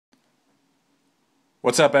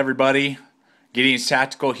What's up, everybody? Gideon's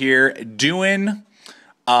Tactical here, doing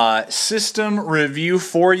a system review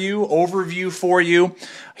for you, overview for you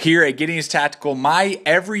here at Gideon's Tactical. My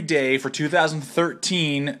everyday for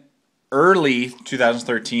 2013, early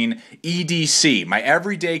 2013 EDC, my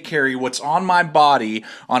everyday carry, what's on my body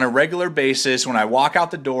on a regular basis when I walk out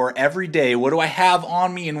the door every day. What do I have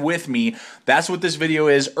on me and with me? That's what this video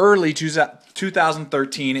is, early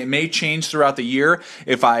 2013. It may change throughout the year.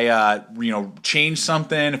 If I change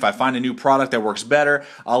something, if I find a new product that works better,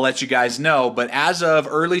 I'll let you guys know. But as of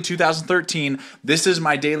early 2013, this is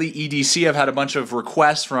my daily EDC. I've had a bunch of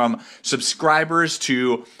requests from subscribers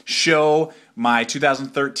to show my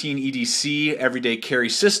 2013 EDC everyday carry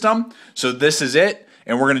system. So this is it,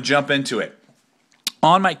 and we're going to jump into it.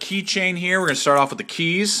 On my keychain here, we're going to start off with the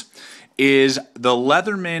keys, is the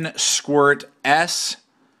Leatherman Squirt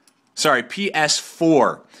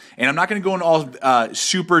PS4. And I'm not going to go into all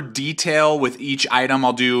super detail with each item.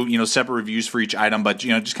 I'll do separate reviews for each item, but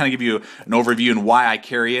just kind of give you an overview and why I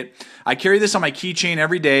carry it. I carry this on my keychain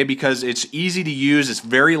every day because it's easy to use. It's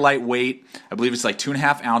very lightweight. I believe it's like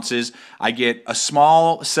 2.5 ounces. I get a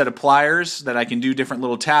small set of pliers that I can do different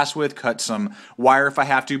little tasks with, cut some wire if I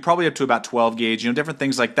have to, probably up to about 12 gauge, different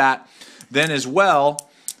things like that. Then as well,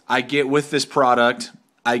 I get with this product,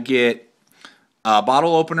 I get a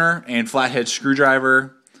bottle opener and flathead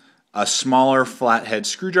screwdriver, a smaller flathead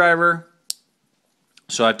screwdriver.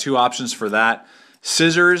 So I have two options for that.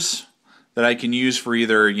 Scissors that I can use for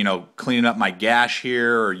either, cleaning up my gash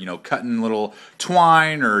here, or, cutting little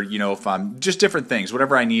twine, or, if I'm just different things,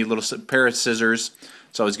 whatever I need, little pair of scissors.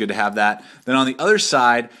 It's always good to have that. Then on the other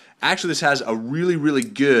side, actually this has a really, really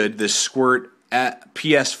good, this Squirt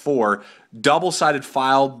PS4, double-sided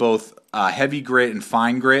file, both heavy grit and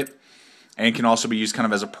fine grit. And can also be used kind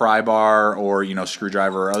of as a pry bar or,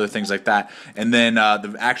 screwdriver or other things like that. And then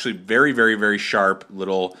the actually very, very, very sharp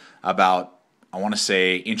little, about, I want to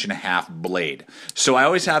say, 1.5 inch blade. So I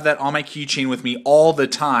always have that on my keychain with me all the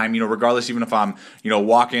time, regardless, even if I'm,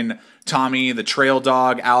 walking Tommy, the trail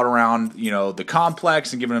dog, out around, the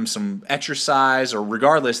complex and giving him some exercise, or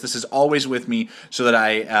regardless, this is always with me so that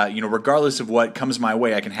I, regardless of what comes my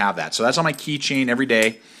way, I can have that. So that's on my keychain every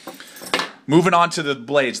day. Moving on to the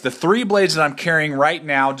blades. The 3 blades that I'm carrying right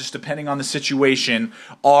now, just depending on the situation,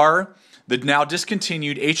 are the now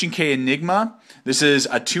discontinued H&K Enigma. This is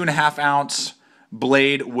a 2.5 ounce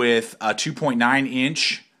blade with a 2.9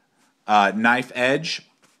 inch knife edge.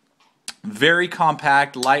 Very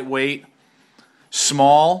compact, lightweight,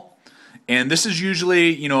 small. And this is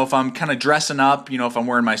usually, if I'm kind of dressing up, if I'm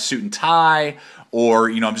wearing my suit and tie, or,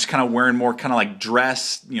 I'm just kind of wearing more kind of like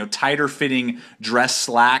dress, tighter fitting dress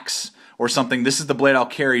slacks or something. This is the blade I'll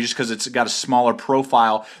carry just because it's got a smaller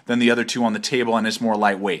profile than the other two on the table, and it's more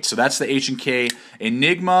lightweight. So that's the H&K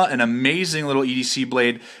Enigma, an amazing little EDC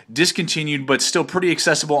blade, discontinued but still pretty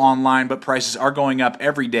accessible online, but prices are going up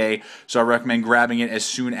every day, so I recommend grabbing it as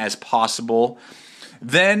soon as possible.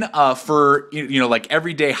 Then for like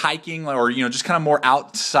everyday hiking, or just kind of more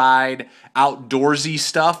outside, outdoorsy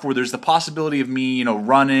stuff where there's the possibility of me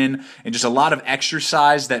running and just a lot of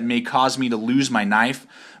exercise that may cause me to lose my knife,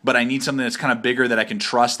 but I need something that's kind of bigger that I can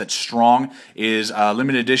trust, that's strong, is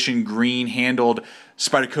limited edition green handled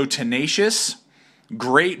Spyderco Tenacious.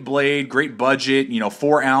 Great blade, great budget,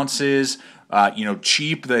 4 ounces,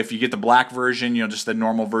 cheap. If you get the black version, just the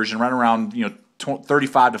normal version, right around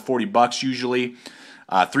 35 to 40 bucks usually.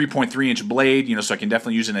 3.3 inch blade, so I can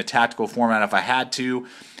definitely use it in a tactical format if I had to.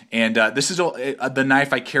 And this is the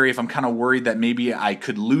knife I carry if I'm kind of worried that maybe I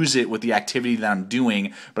could lose it with the activity that I'm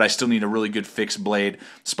doing, but I still need a really good fixed blade,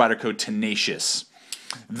 Spyderco Tenacious.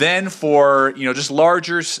 Then for, just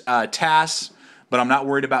larger tasks, but I'm not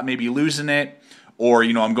worried about maybe losing it, or,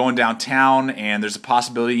 I'm going downtown and there's a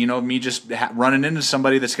possibility, me just running into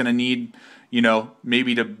somebody that's going to need,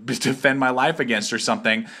 maybe to defend my life against or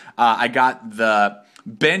something. I got the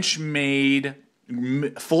Benchmade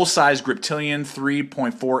full-size Griptilian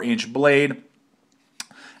 3.4 inch blade,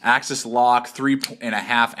 axis lock,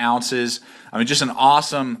 3.5 ounces. I mean, just an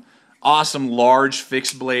awesome large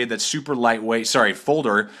fixed blade that's super lightweight. Sorry,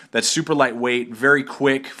 folder that's super lightweight, very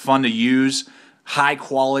quick, fun to use, high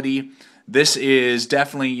quality. This is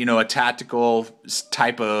definitely, a tactical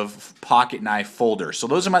type of pocket knife folder. So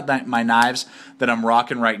those are my knives that I'm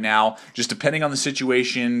rocking right now, just depending on the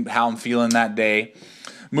situation, how I'm feeling that day.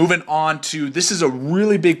 Moving on to, this is a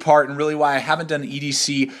really big part, and really why I haven't done an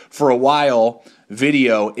EDC for a while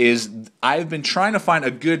video, is I've been trying to find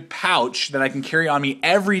a good pouch that I can carry on me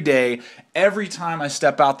every day, every time I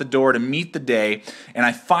step out the door to meet the day. And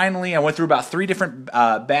I went through about 3 different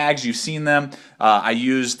bags. You've seen them. I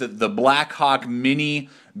used the BLADEHQ mini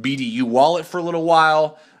BDU wallet for a little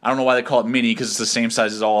while. I don't know why they call it mini, because it's the same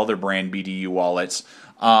size as all other brand BDU wallets.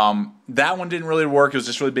 That one didn't really work. It was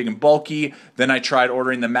just really big and bulky. Then I tried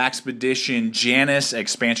ordering the Maxpedition Janus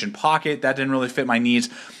Expansion Pocket. That didn't really fit my needs.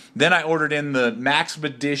 Then I ordered in the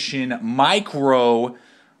Maxpedition Micro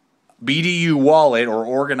BDU wallet or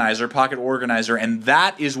organizer, pocket organizer, and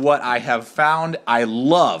that is what I have found I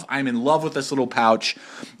love. I'm in love with this little pouch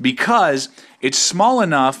because it's small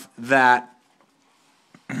enough that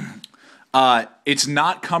it's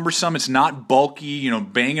not cumbersome, it's not bulky, you know,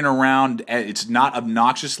 banging around, it's not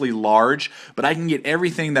obnoxiously large, but I can get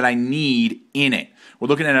everything that I need in it. We're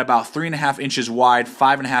looking at about 3.5 inches wide,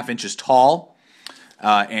 5.5 inches tall,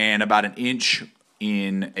 and about 1 inch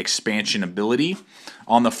in expansion ability.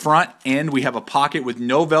 On the front end, we have a pocket with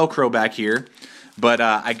no Velcro back here, but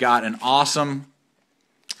I got an awesome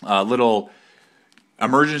little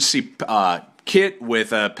emergency kit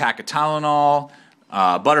with a pack of Tylenol,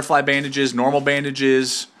 butterfly bandages, normal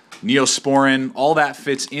bandages, Neosporin, all that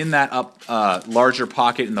fits in that larger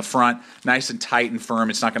pocket in the front, nice and tight and firm.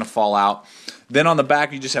 It's not going to fall out. Then on the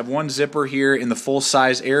back, you just have one zipper here in the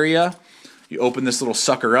full-size area. You open this little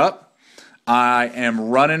sucker up. I am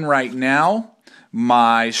running right now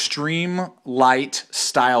my Streamlight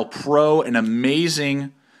Style Pro, an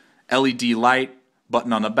amazing LED light,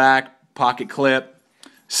 button on the back, pocket clip,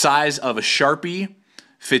 size of a Sharpie.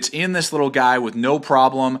 Fits in this little guy with no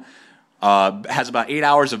problem. Has about 8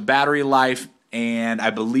 hours of battery life and I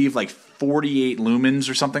believe like 48 lumens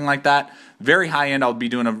or something like that. Very high end. I'll be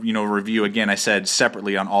doing a review again. I said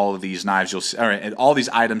separately on all of these knives. You'll see, all these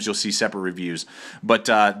items. You'll see separate reviews. But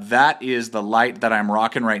that is the light that I'm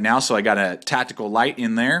rocking right now. So I got a tactical light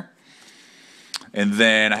in there, and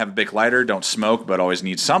then I have a Bic lighter. Don't smoke, but always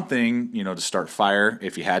need something to start fire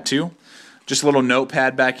if you had to. Just a little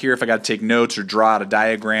notepad back here if I got to take notes or draw out a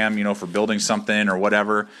diagram, for building something or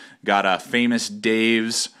whatever. Got a Famous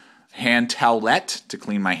Dave's hand towelette to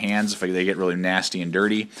clean my hands if they get really nasty and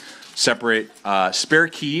dirty. Separate spare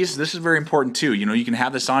keys. This is very important too. You can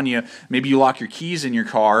have this on you. Maybe you lock your keys in your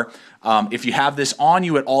car. If you have this on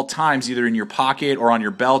you at all times, either in your pocket or on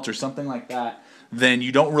your belt or something like that, then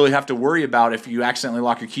you don't really have to worry about if you accidentally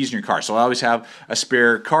lock your keys in your car. So I always have a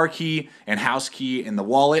spare car key and house key in the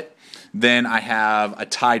wallet. Then I have a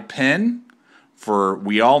Tide pen, for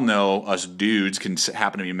we all know us dudes can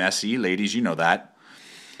happen to be messy. Ladies, you know that.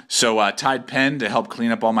 So Tide pen to help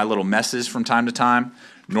clean up all my little messes from time to time.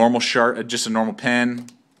 Just a normal pen,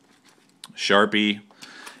 Sharpie,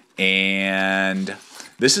 and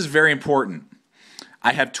this is very important.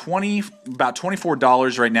 I have about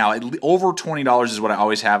 $24 right now. Over $20 is what I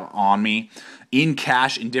always have on me in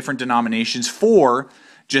cash in different denominations for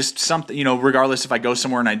just something, regardless if I go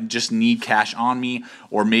somewhere and I just need cash on me,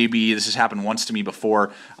 or maybe this has happened once to me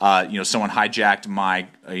before, someone hijacked my,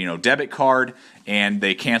 debit card and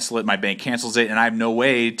they cancel it, my bank cancels it, and I have no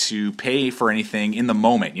way to pay for anything in the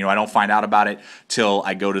moment. I don't find out about it till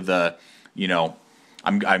I go to the,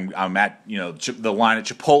 I'm at, the line at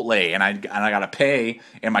Chipotle and I got to pay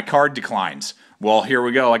and my card declines. Well, here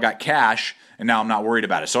we go. I got cash and now I'm not worried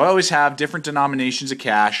about it. So I always have different denominations of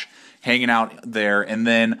cash hanging out there, and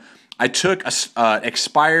then I took a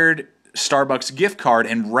expired Starbucks gift card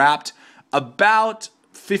and wrapped about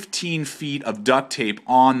 15 feet of duct tape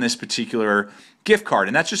on this particular gift card,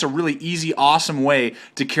 and that's just a really easy, awesome way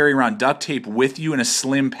to carry around duct tape with you in a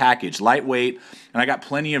slim package, lightweight, and I got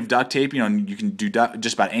plenty of duct tape. And you can do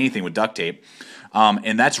just about anything with duct tape.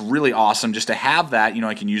 And that's really awesome just to have that.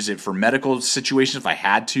 I can use it for medical situations if I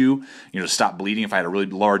had to, to stop bleeding if I had a really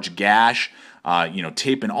large gash.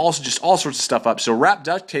 Tape and all sorts of stuff up. So wrap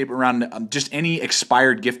duct tape around just any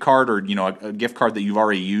expired gift card or, a gift card that you've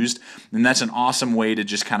already used. And that's an awesome way to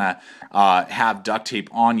just kind of have duct tape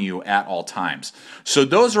on you at all times. So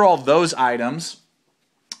those are all those items.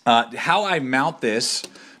 How I mount this,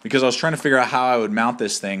 because I was trying to figure out how I would mount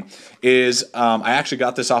this thing, is I actually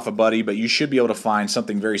got this off a buddy, but you should be able to find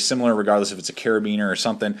something very similar regardless if it's a carabiner or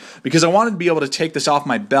something, because I wanted to be able to take this off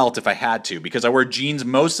my belt if I had to, because I wear jeans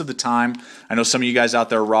most of the time. I know some of you guys out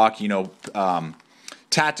there rock,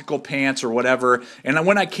 tactical pants or whatever, and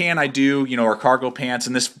when I can, I do, or cargo pants,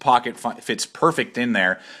 and this pocket fits perfect in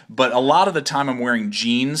there, but a lot of the time I'm wearing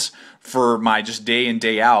jeans for my just day in,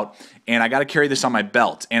 day out, and I got to carry this on my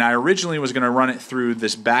belt. And I originally was going to run it through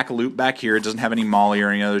this back loop back here. It doesn't have any MOLLE or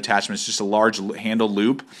any other attachments, just a large handle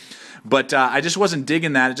loop. But I just wasn't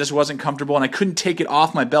digging that. It just wasn't comfortable, and I couldn't take it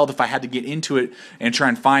off my belt if I had to get into it and try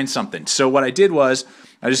and find something. So what I did was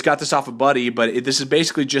I just got this off a buddy, but this is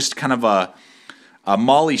basically just kind of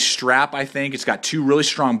Molly strap, I think. It's got 2 really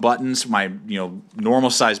strong buttons. My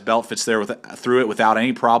normal size belt fits there through it without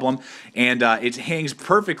any problem, and it hangs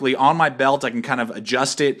perfectly on my belt. I can kind of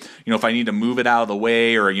adjust it, if I need to move it out of the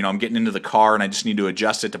way, or I'm getting into the car and I just need to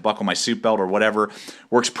adjust it to buckle my seatbelt or whatever.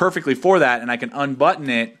 Works perfectly for that, and I can unbutton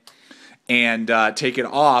it and take it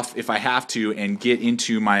off if I have to and get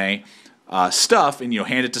into my stuff and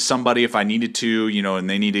hand it to somebody if I needed to, and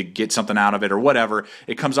they need to get something out of it or whatever.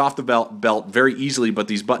 It comes off the belt very easily, but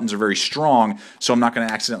these buttons are very strong, so I'm not going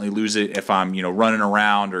to accidentally lose it if I'm running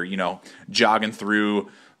around or jogging through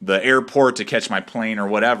the airport to catch my plane or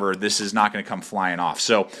whatever. This is not going to come flying off.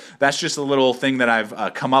 So that's just a little thing that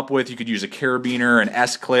I've come up with. You could use a carabiner, an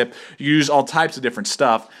S-clip, use all types of different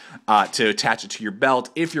stuff to attach it to your belt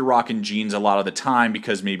if you're rocking jeans a lot of the time,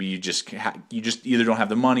 because maybe you just either don't have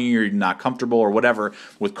the money or you're not comfortable or whatever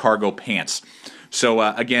with cargo pants. So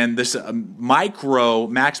again, this micro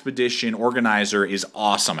Maxpedition organizer is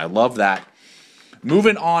awesome. I love that.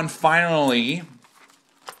 Moving on finally,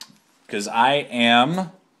 because I am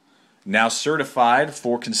now certified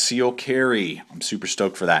for conceal carry. I'm super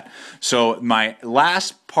stoked for that. So my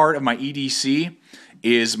last part of my EDC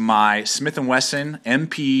is my Smith & Wesson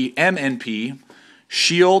MNP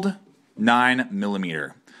Shield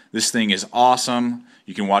 9mm. This thing is awesome.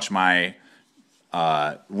 You can watch my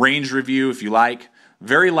range review if you like.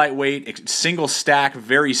 Very lightweight, single stack,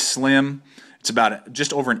 very slim. It's about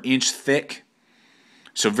just over 1 inch thick.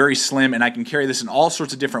 So very slim, and I can carry this in all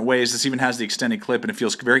sorts of different ways. This even has the extended clip, and it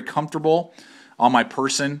feels very comfortable on my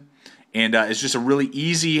person. And it's just a really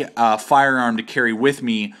easy firearm to carry with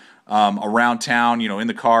me around town, in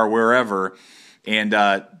the car, wherever. And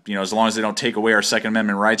as long as they don't take away our Second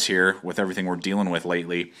Amendment rights here with everything we're dealing with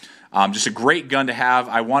lately. Just a great gun to have.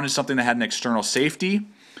 I wanted something that had an external safety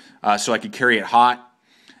so I could carry it hot.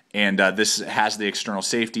 And this has the external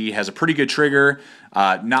safety, has a pretty good trigger,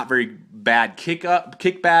 not very bad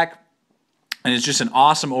kickback, and it's just an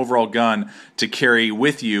awesome overall gun to carry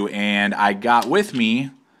with you. And I got with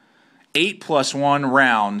me 8+1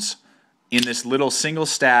 rounds in this little single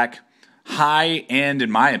stack, high end,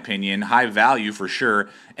 in my opinion, high value for sure,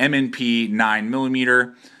 MNP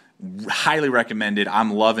 9mm. Highly recommended.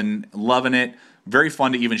 I'm loving it. Very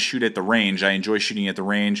fun to even shoot at the range. I enjoy shooting at the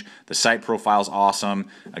range. The sight profile is awesome.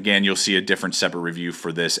 Again, you'll see a different separate review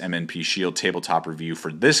for this MNP Shield tabletop review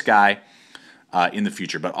for this guy in the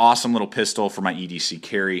future. But awesome little pistol for my EDC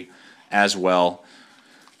carry as well.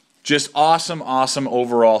 Just awesome, awesome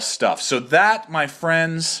overall stuff. So that, my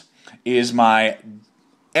friends, is my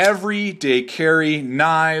everyday carry,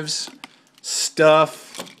 knives,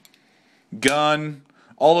 stuff, gun,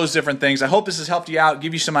 all those different things. I hope this has helped you out,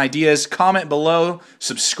 give you some ideas. Comment below,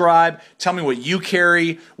 subscribe, tell me what you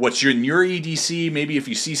carry, what's in your EDC, maybe if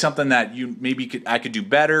you see something that I could do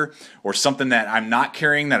better, or something that I'm not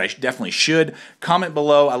carrying that I definitely should. Comment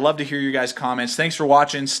below. I love to hear your guys' comments. Thanks for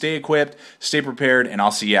watching. Stay equipped, stay prepared, and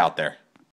I'll see you out there.